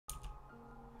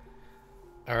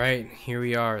Alright, here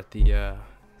we are at the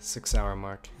 6 hour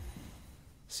mark.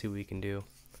 See what we can do.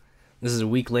 This is a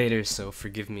week later, so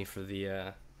forgive me for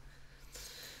the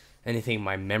anything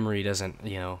my memory doesn't,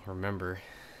 remember.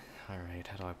 Alright,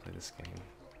 how do I play this game?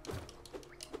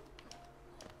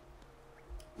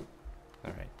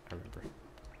 Alright, I remember.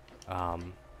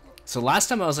 So last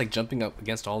time I was like jumping up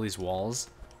against all these walls,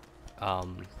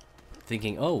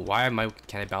 thinking, oh,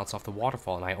 can I bounce off the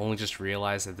waterfall? And I only just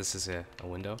realized that this is a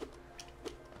window.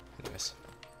 Anyways,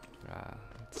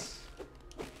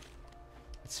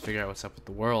 let's figure out what's up with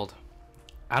the world.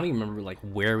 I don't even remember like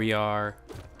where we are,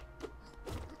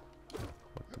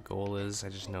 what the goal is. I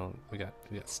just know we got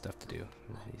stuff to do.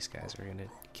 These guys are gonna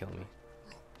kill me.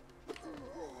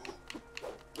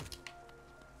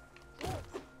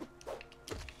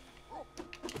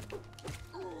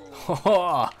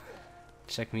 Oh,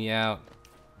 check me out.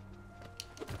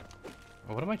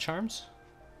 Oh, what are my charms?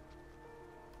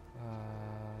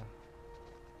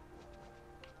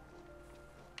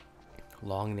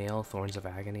 Long nail, thorns of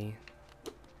agony.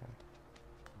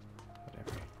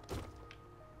 Whatever.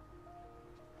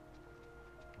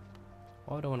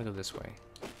 Why would I want to go this way?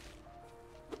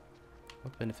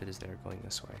 What benefit is there going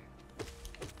this way?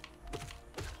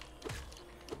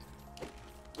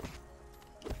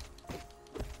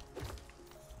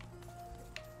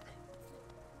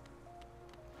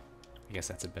 I guess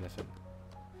that's a benefit.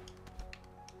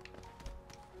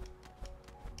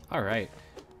 Alright.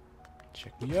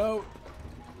 Check me out.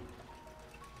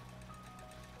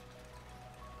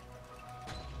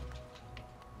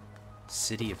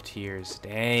 City of Tears.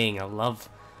 Dang, I love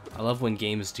when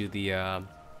games do the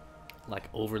like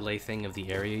overlay thing of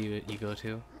the area you go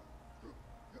to.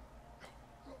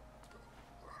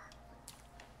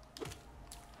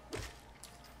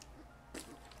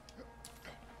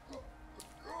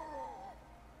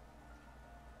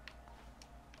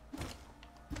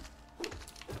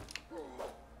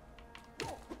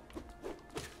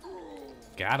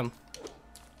 Got him.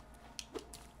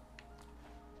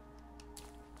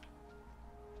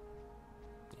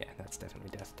 Yeah, that's definitely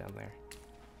death down there.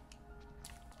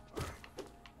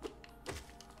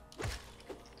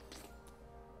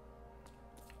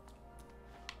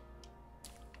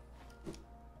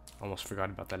 Almost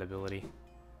forgot about that ability.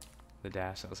 The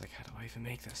dash. I was like, how do I even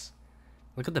make this?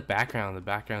 Look at the background. The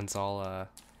background's all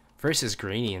first is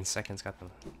grainy and second's got the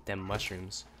damn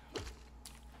mushrooms.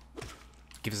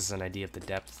 Gives us an idea of the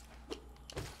depth.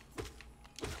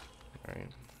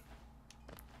 Alright.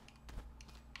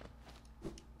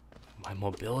 My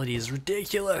mobility is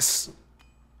ridiculous!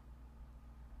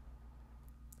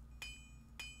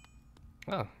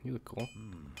 Oh, you look cool.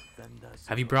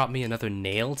 Have you brought me another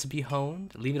nail to be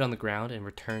honed? Leave it on the ground and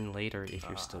return later if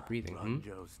you're still breathing,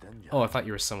 Oh, I thought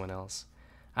you were someone else.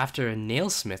 After a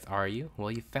nailsmith, are you? Well,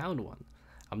 you found one.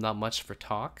 I'm not much for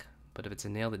talk, but if it's a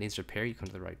nail that needs repair, you come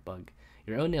to the right bug.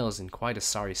 Your own nail is in quite a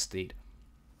sorry state.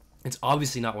 It's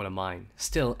obviously not one of mine.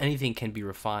 Still, anything can be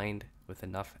refined with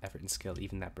enough effort and skill,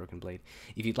 even that broken blade.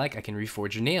 If you'd like, I can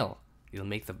reforge your nail. It'll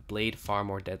make the blade far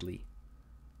more deadly.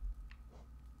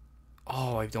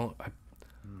 Oh,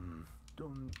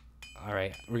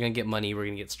 Alright, we're gonna get money, we're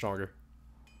gonna get stronger.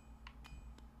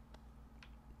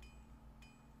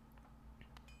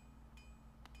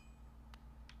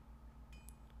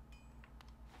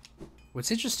 What's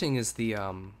interesting is the,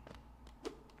 I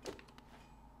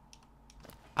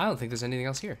don't think there's anything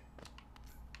else here.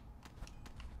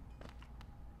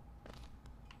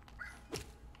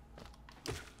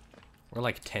 We're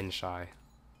like 10 shy.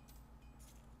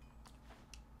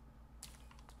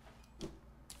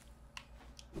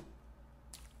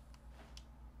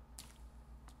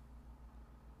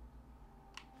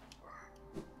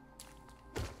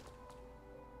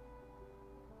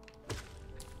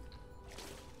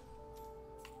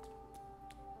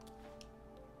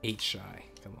 Eight shy,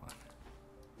 come on.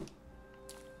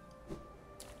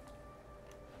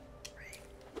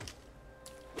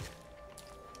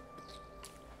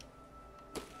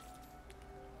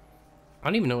 I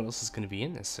don't even know what else is going to be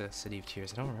in this City of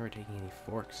Tears. I don't remember taking any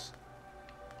forks.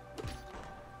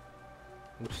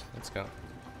 Oops, let's go.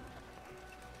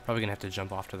 Probably going to have to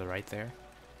jump off to the right there.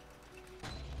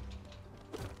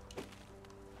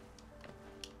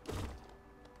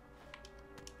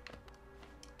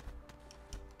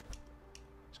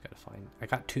 Just gotta find...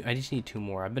 I just need two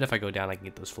more. I bet if I go down I can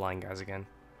get those flying guys again.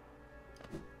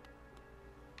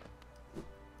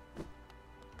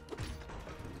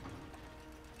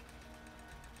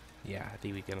 Yeah, I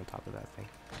think we get on top of that thing.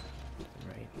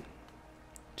 Right.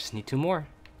 Just need two more.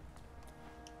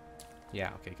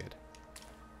 Yeah, okay, good.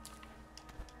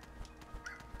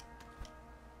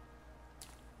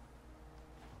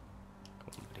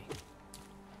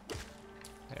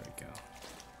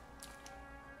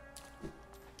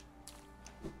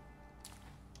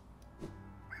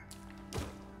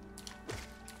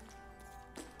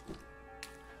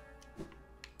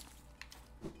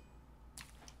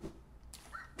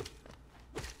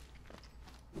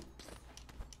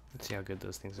 See how good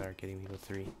those things are getting me to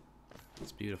 3.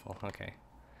 It's beautiful. Okay.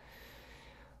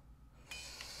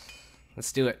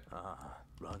 Let's do it.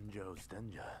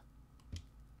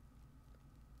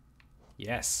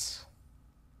 Yes.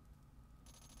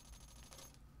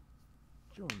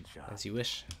 As you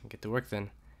wish. Get to work then.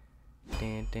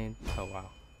 Dan, dan. Oh wow.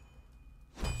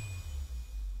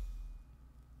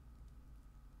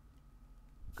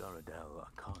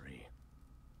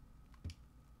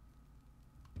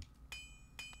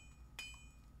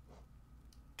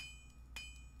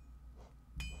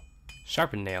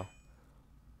 Sharpened nail.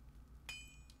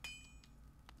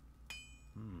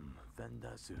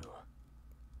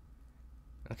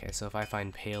 Okay, so if I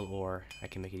find pale ore, I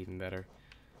can make it even better.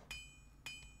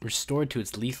 Restored to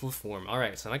its lethal form.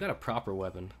 Alright, so I got a proper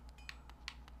weapon.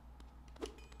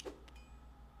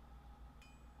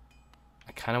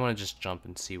 I kind of want to just jump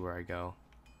and see where I go.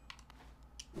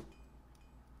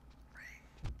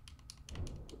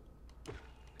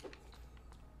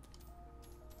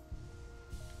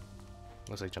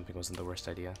 Looks like jumping wasn't the worst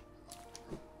idea.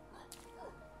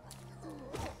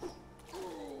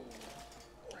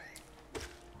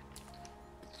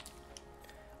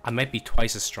 I might be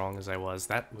twice as strong as I was.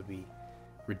 That would be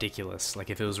ridiculous. Like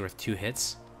if it was worth 2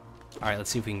 hits. Alright, let's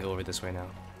see if we can go over this way now.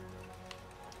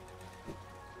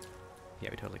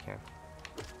 Yeah, we totally can.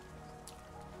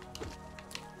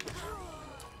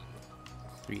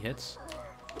 3 hits.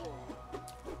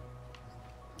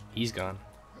 He's gone.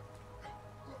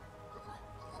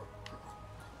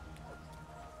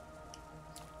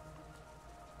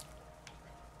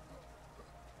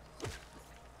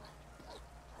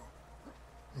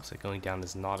 Looks like going down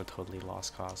is not a totally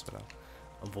lost cause, but I'll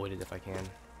avoid it if I can.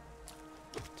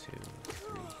 2,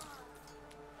 3.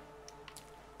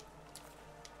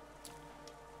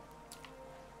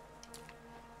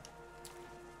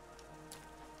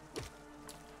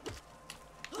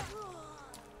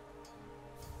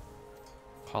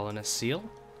 Polonus seal,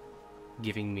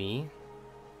 giving me.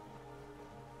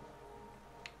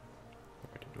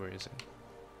 Where is it?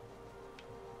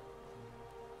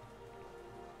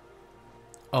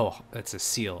 Oh, that's a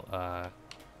seal.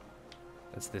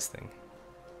 That's this thing.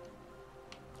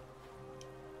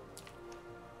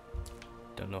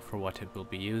 Don't know for what it will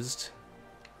be used,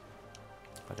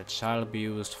 but it shall be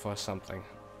used for something.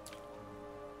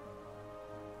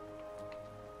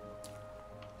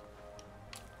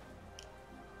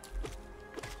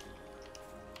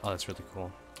 Oh, that's really cool.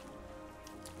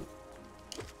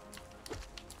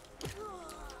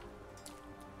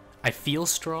 I feel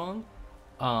strong.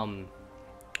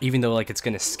 Even though like it's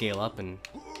gonna scale up and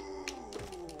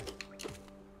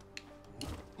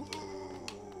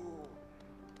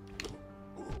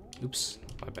oops,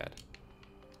 my bad.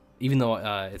 Even though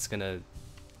it's gonna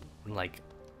like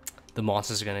the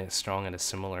monsters are gonna get strong at a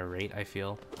similar rate, I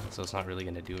feel, so it's not really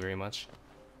gonna do very much.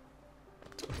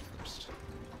 Let's go first.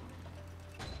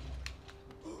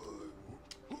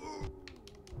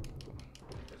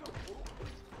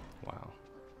 Wow.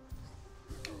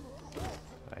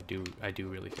 I do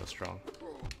really feel strong.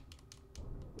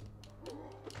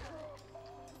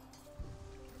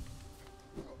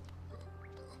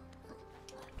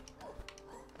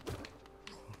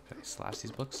 Can I slash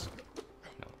these books?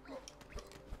 No.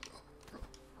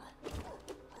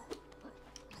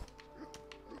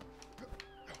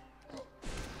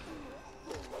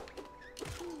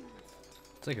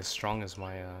 It's like as strong as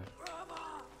my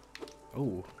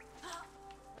oh.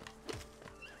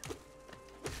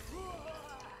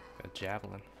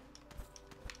 Javelin.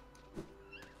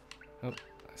 Oh, I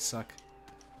suck.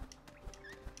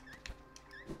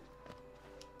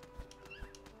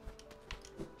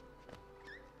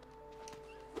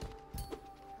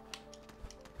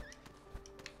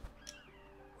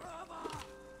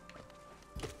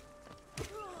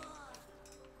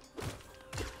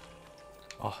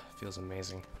 Oh, feels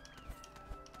amazing.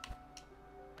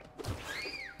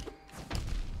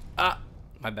 Ah,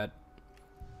 my bad.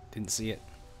 Didn't see it.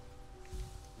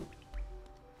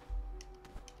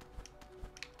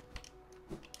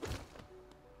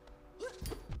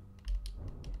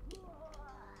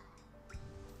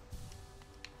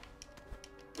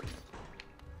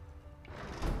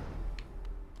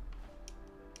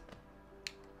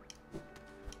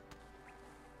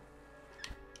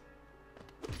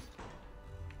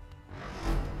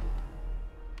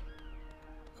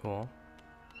 Cool.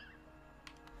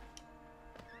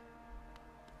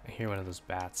 I hear one of those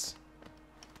bats.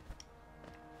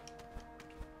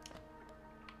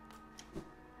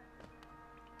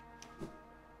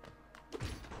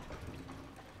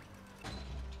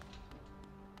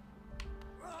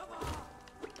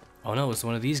 Oh no, it's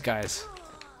one of these guys.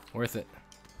 Worth it.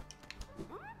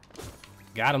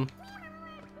 Got him.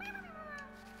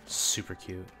 Super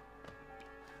cute.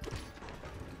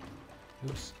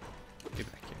 Oops.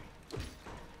 Get back here.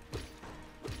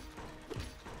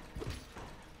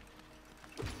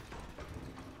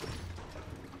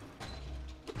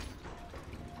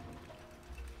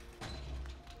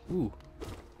 Ooh.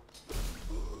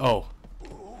 Oh.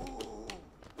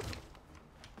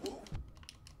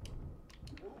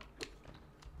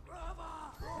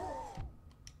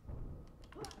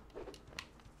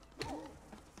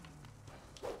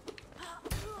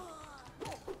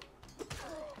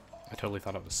 I totally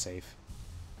thought it was safe.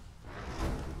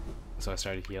 So I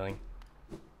started healing.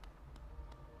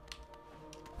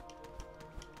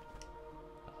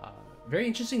 Very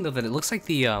interesting though that it looks like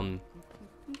the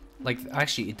like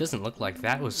actually it doesn't look like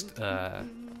that was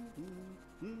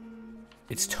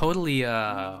it's totally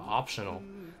optional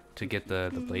to get the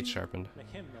blade sharpened.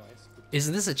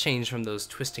 Isn't this a change from those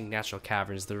twisting natural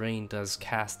caverns? The rain does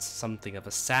cast something of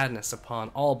a sadness upon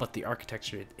all, but the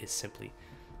architecture is simply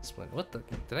splendid. What the?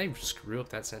 Did I screw up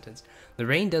that sentence? The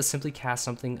rain does simply cast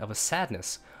something of a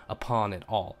sadness upon it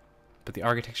all, but the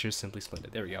architecture is simply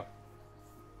splendid. There we go.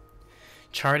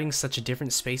 Charting such a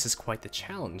different space is quite the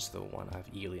challenge, though one I've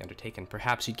eagerly undertaken.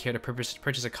 Perhaps you'd care to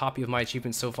purchase a copy of my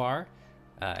achievement so far?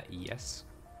 Yes.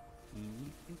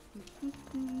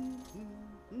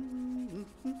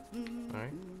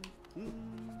 Alright.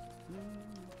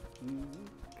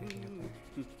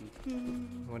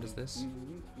 What is this?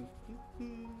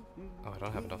 Oh, I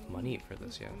don't have enough money for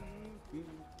this yet.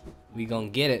 We gonna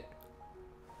get it.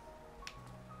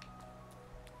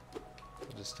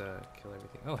 I'll just kill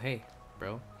everything. Oh, hey,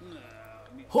 bro.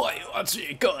 Hoi, what's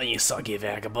it going, you soggy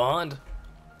vagabond?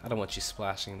 I don't want you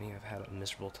splashing me. I've had a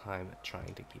miserable time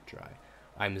trying to keep dry.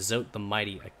 I'm Zote the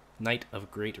Mighty, a knight of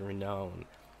great renown.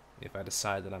 If I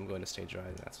decide that I'm going to stay dry,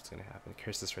 then that's what's going to happen.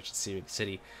 Curse this wretched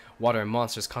city. Water and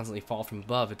monsters constantly fall from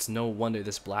above. It's no wonder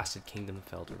this blasted kingdom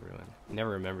fell to ruin. He never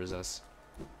remembers us.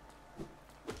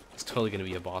 It's totally going to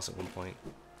be a boss at one point.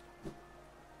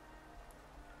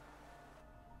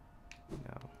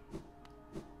 No.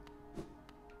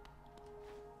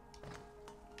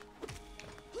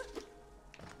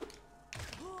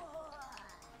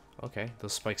 Okay,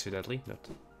 those spikes are deadly.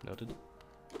 Noted.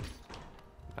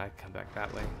 I come back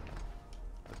that way.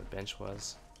 Where the bench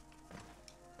was.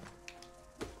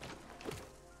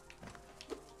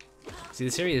 See,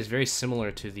 this area is very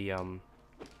similar to the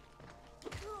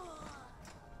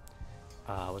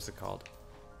what's it called?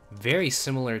 Very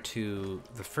similar to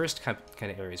the first kind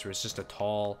of areas where it's just a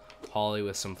tall hallway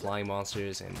with some flying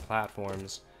monsters and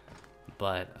platforms,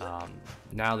 but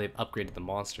now they've upgraded the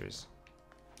monsters.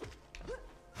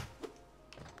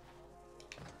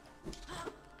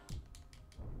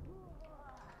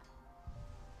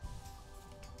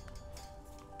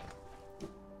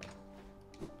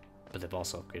 But they've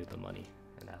also upgraded the money,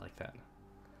 and I like that.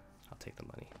 I'll take the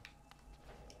money.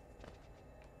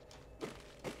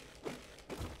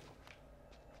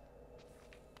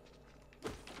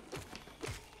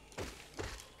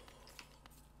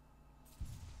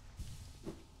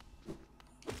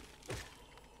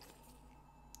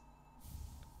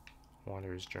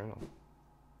 Wanderer's Journal.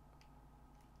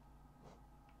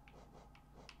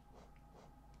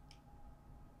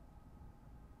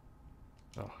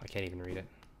 Oh, I can't even read it.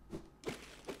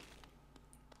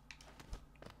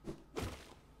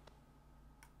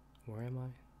 Where am I?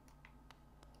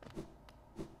 I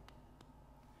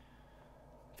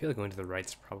feel like going to the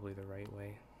right's probably the right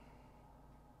way.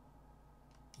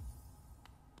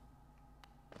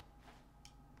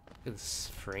 Look at this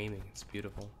framing, it's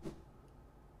beautiful.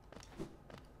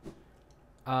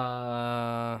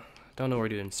 Don't know where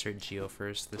to insert Geo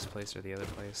first, this place or the other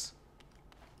place.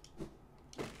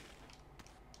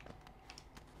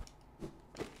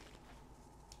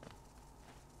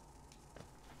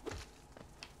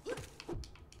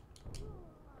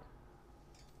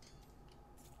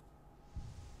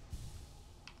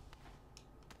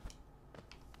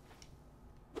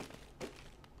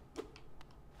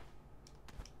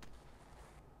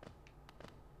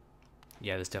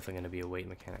 Yeah, there's definitely going to be a weight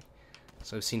mechanic.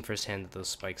 So I've seen firsthand that those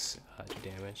spikes do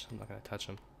damage. I'm not going to touch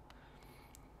them.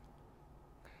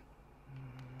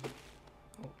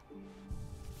 Oh.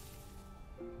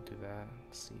 Do that.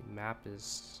 Let's see. Map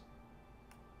is...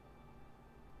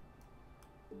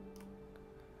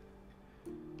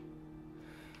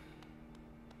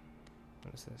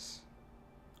 What is this?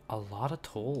 A lot of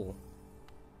toll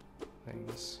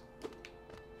things.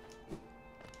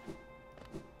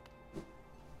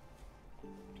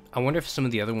 I wonder if some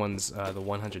of the other ones, the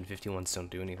 150 ones, don't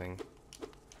do anything.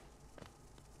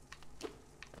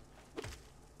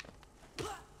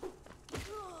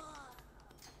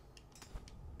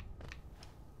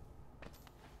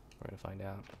 find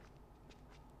out.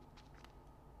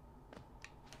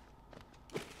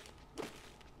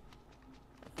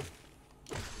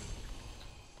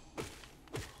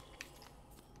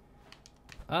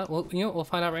 Well, you know, we'll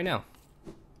find out right now.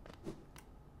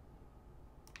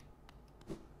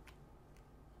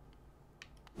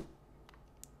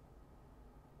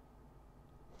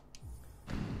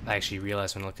 I actually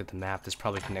realized when I looked at the map, this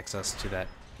probably connects us to that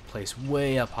place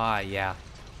way up high. Yeah.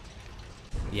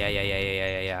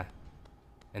 Yeah.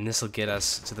 And this will get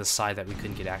us to the side that we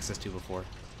couldn't get access to before.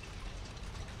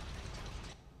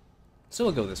 So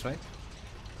we'll go this way.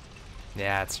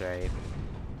 Yeah, that's right.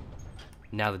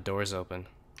 Now the door's open.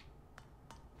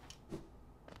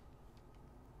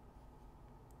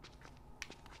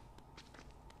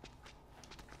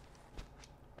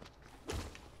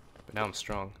 But now I'm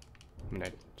strong. I mean,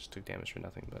 I just took damage for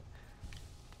nothing, but...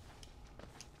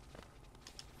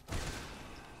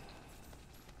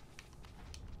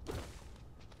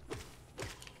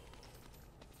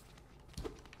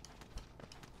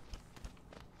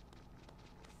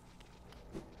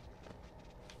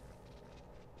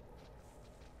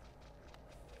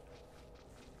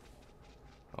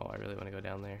 Oh, I really want to go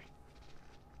down there.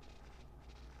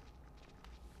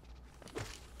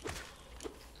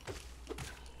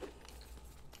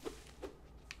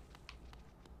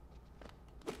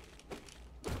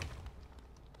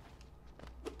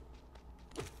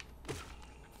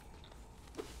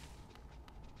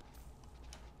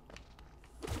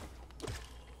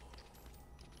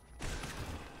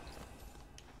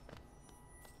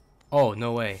 Oh,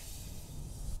 no way.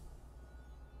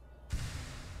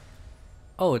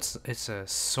 Oh, it's a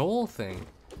soul thing.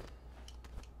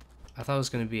 I thought it was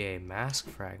going to be a mask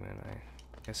fragment. I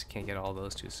guess I can't get all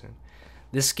those too soon.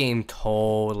 This game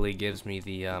totally gives me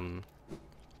the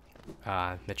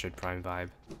Metroid Prime vibe.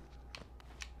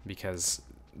 Because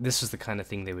this was the kind of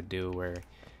thing they would do where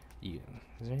you...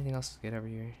 Is there anything else to get over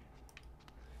here?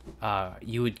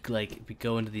 You would like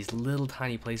go into these little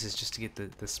tiny places just to get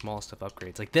the small stuff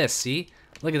upgrades. Like this, see?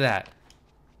 Look at that.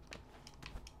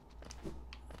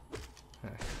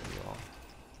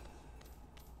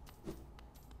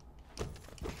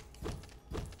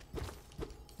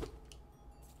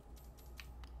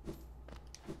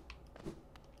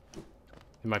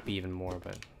 There might be even more,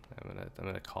 but I'm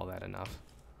gonna call that enough.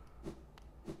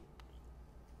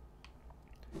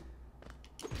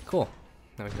 Cool.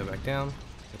 Now we can go back down.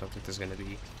 I don't think there's gonna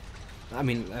be. I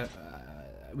mean,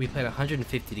 we played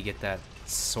 150 to get that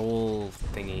soul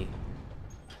thingy.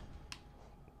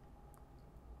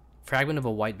 Fragment of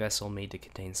a white vessel made to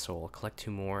contain soul. Collect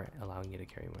 2 more, allowing you to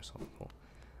carry more soul. Cool.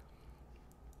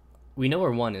 We know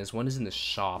where one is. One is in the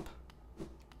shop.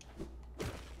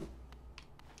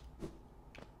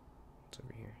 What's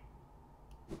over here?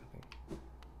 Nothing.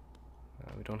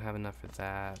 We don't have enough for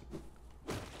that.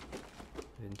 I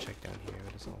didn't check down here.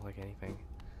 It doesn't look like anything.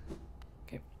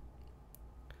 Okay.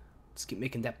 Let's keep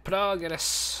making that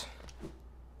progress.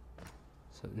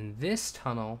 So in this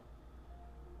tunnel,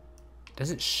 it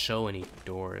doesn't show any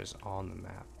doors on the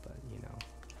map, but you know,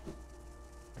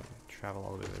 I'm gonna travel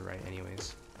all the way to the right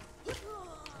anyways. Yeah.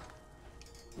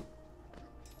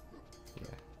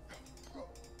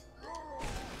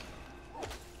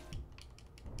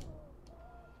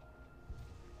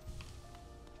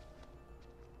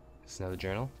 It's another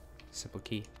journal. Simple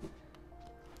key.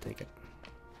 Take it.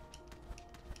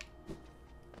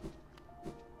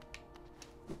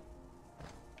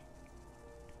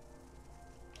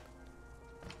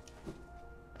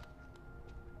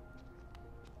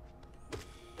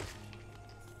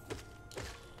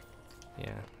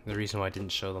 Yeah, the reason why I didn't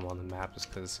show them on the map is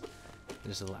because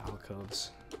there's little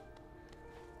alcoves.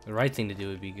 The right thing to do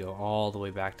would be go all the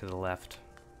way back to the left.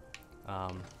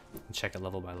 And check it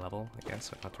level by level, I guess,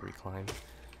 so I don't have to reclimb.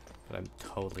 But I'm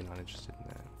totally not interested in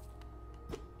that.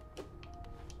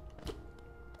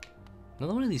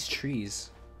 Another one of these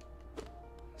trees.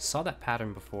 Saw that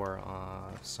pattern before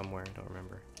somewhere, I don't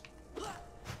remember.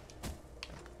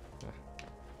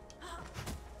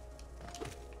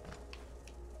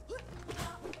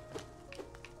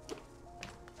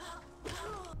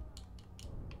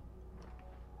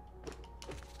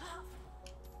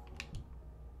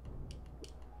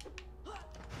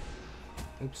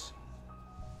 Oops.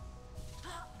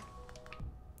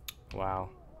 Wow.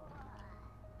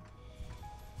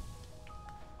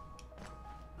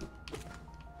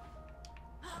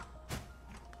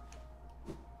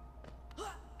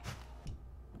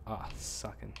 Ah,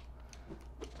 sucking.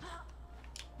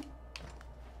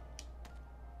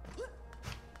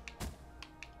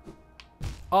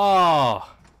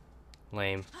 Oh!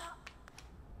 Lame.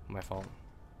 My fault.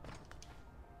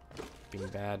 Being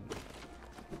bad.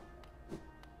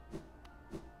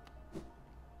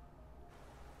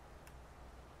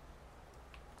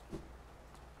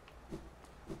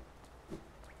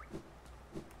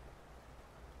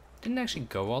 didn't actually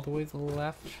go all the way to the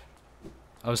left.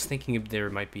 I was thinking if there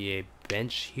might be a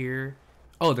bench here.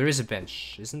 Oh, there is a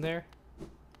bench, isn't there?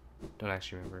 Don't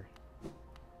actually remember.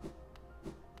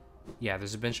 Yeah,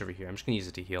 there's a bench over here. I'm just gonna use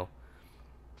it to heal.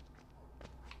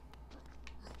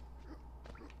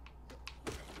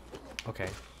 Okay,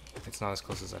 it's not as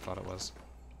close as I thought it was.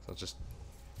 So I'll just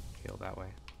heal that way.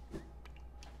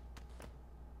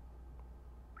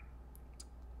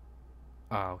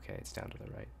 Oh, okay, it's down to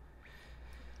the right.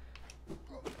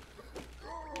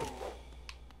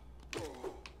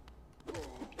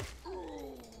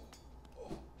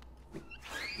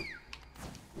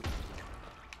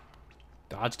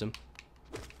 Dodged him.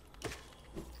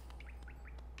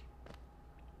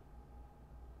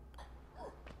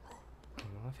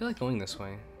 I feel like going this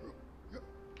way.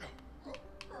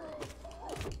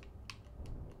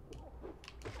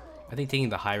 I think taking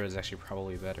the high road is actually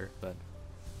probably better, but...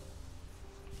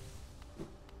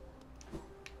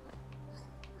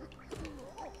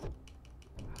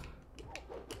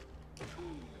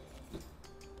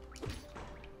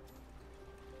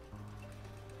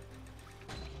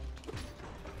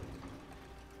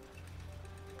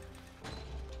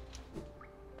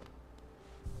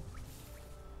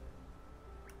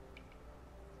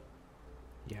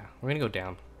 yeah, we're gonna go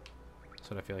down. That's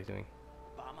what I feel like doing.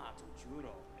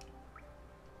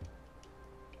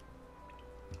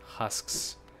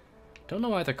 Husks. Don't know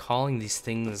why they're calling these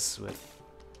things with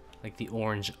like the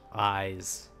orange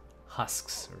eyes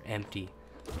husks or empty,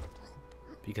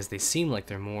 because they seem like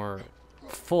they're more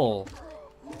full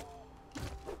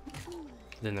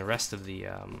than the rest of the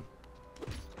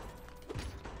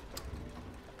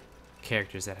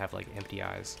characters that have like empty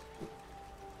eyes,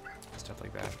 stuff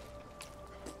like that.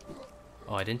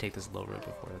 Oh, I didn't take this low road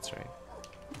before, that's right.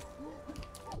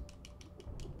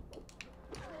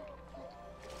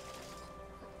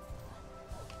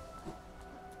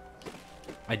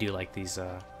 I do like these,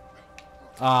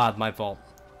 my fault.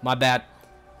 My bad.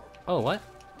 Oh, what?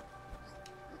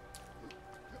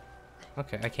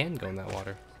 Okay, I can go in that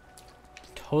water.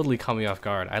 Totally caught me off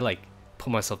guard. I, like,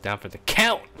 put myself down for the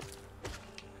count!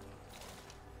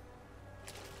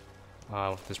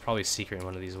 There's probably a secret in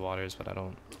one of these waters, but I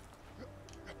don't...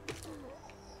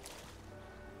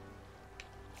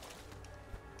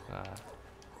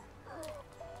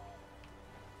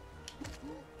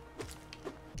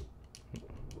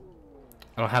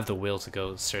 I don't have the will to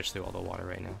go search through all the water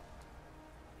right now.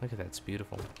 Look at that, it's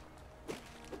beautiful.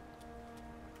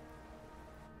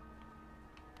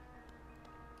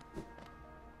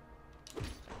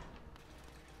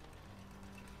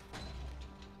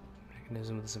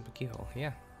 Mechanism with a simple keyhole,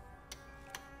 yeah.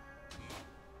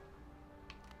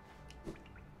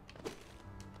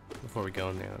 Before we go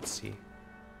in there, let's see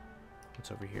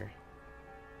what's over here.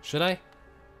 Should I?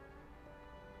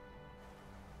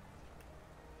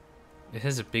 It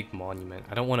has a big monument.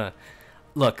 I don't want to...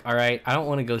 Look, alright, I don't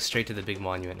want to go straight to the big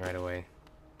monument right away.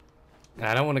 And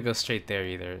I don't want to go straight there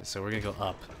either, so we're going to go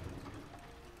up.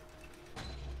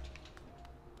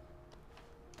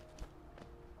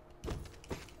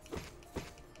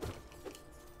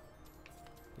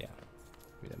 Yeah,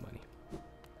 give me that money.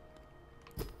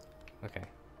 Okay,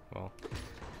 well.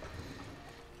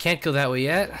 Can't go that way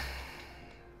yet.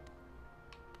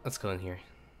 Let's go in here.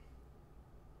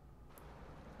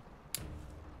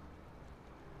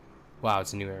 Wow,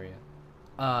 it's a new area.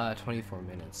 24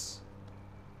 minutes.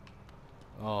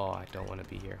 Oh, I don't want to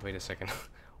be here. Wait a second.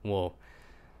 Whoa.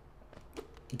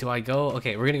 Do I go?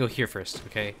 Okay, we're gonna go here first,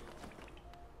 okay?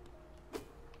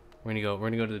 We're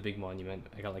gonna go to the big monument.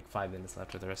 I got like 5 minutes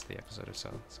left for the rest of the episode or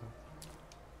so.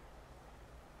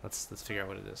 Let's figure out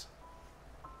what it is.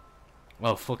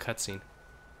 Oh, full cutscene.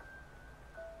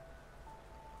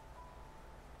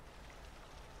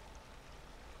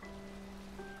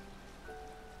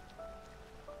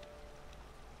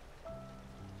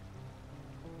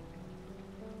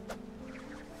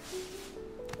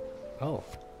 Oh.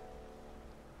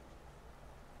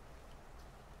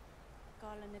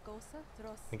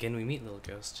 Again we meet, little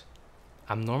ghost.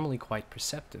 I'm normally quite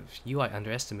perceptive. You I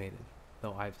underestimated,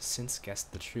 though I've since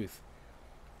guessed the truth.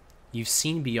 You've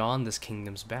seen beyond this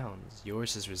kingdom's bounds.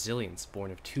 Yours is resilience,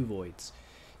 born of 2 voids.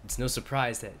 It's no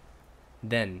surprise that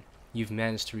then you've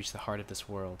managed to reach the heart of this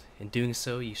world. In doing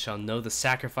so, you shall know the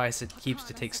sacrifice it takes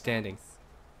to keep standing.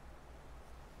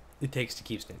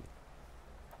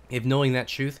 If knowing that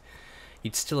truth,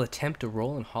 you'd still attempt a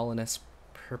role in Hollowness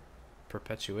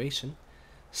perpetuation,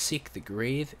 seek the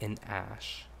grave in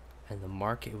ash, and the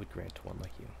mark it would grant to one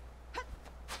like you.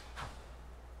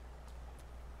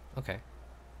 Okay.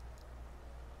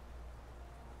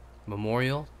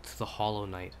 Memorial to the Hollow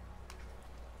Knight.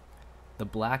 The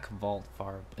black vault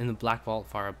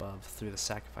far above, through the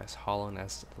sacrifice, hollow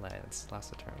as lands,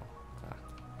 last eternal.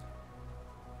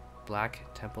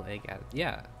 Black temple egg added.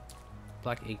 Yeah,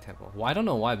 black egg temple. Well, I don't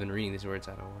know why I've been reading these words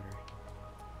out of order.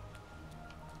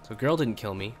 So girl didn't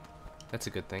kill me. That's a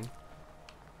good thing.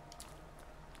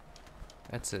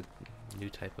 That's a new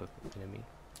type of enemy.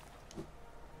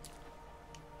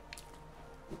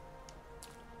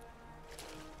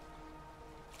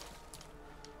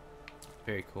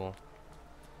 Very cool.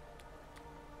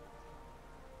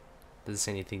 Does it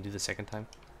say anything to do the second time?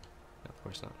 No, of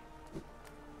course not.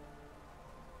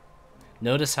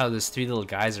 Notice how there's 3 little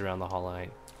guys around the Hollow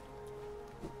Knight.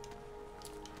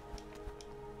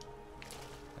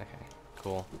 Okay,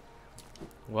 cool.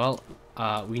 Well,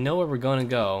 we know where we're gonna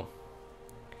go.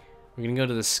 We're gonna go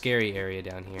to the scary area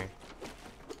down here.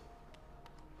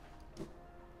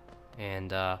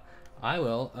 And I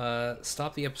will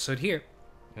stop the episode here,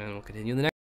 and we'll continue in the next.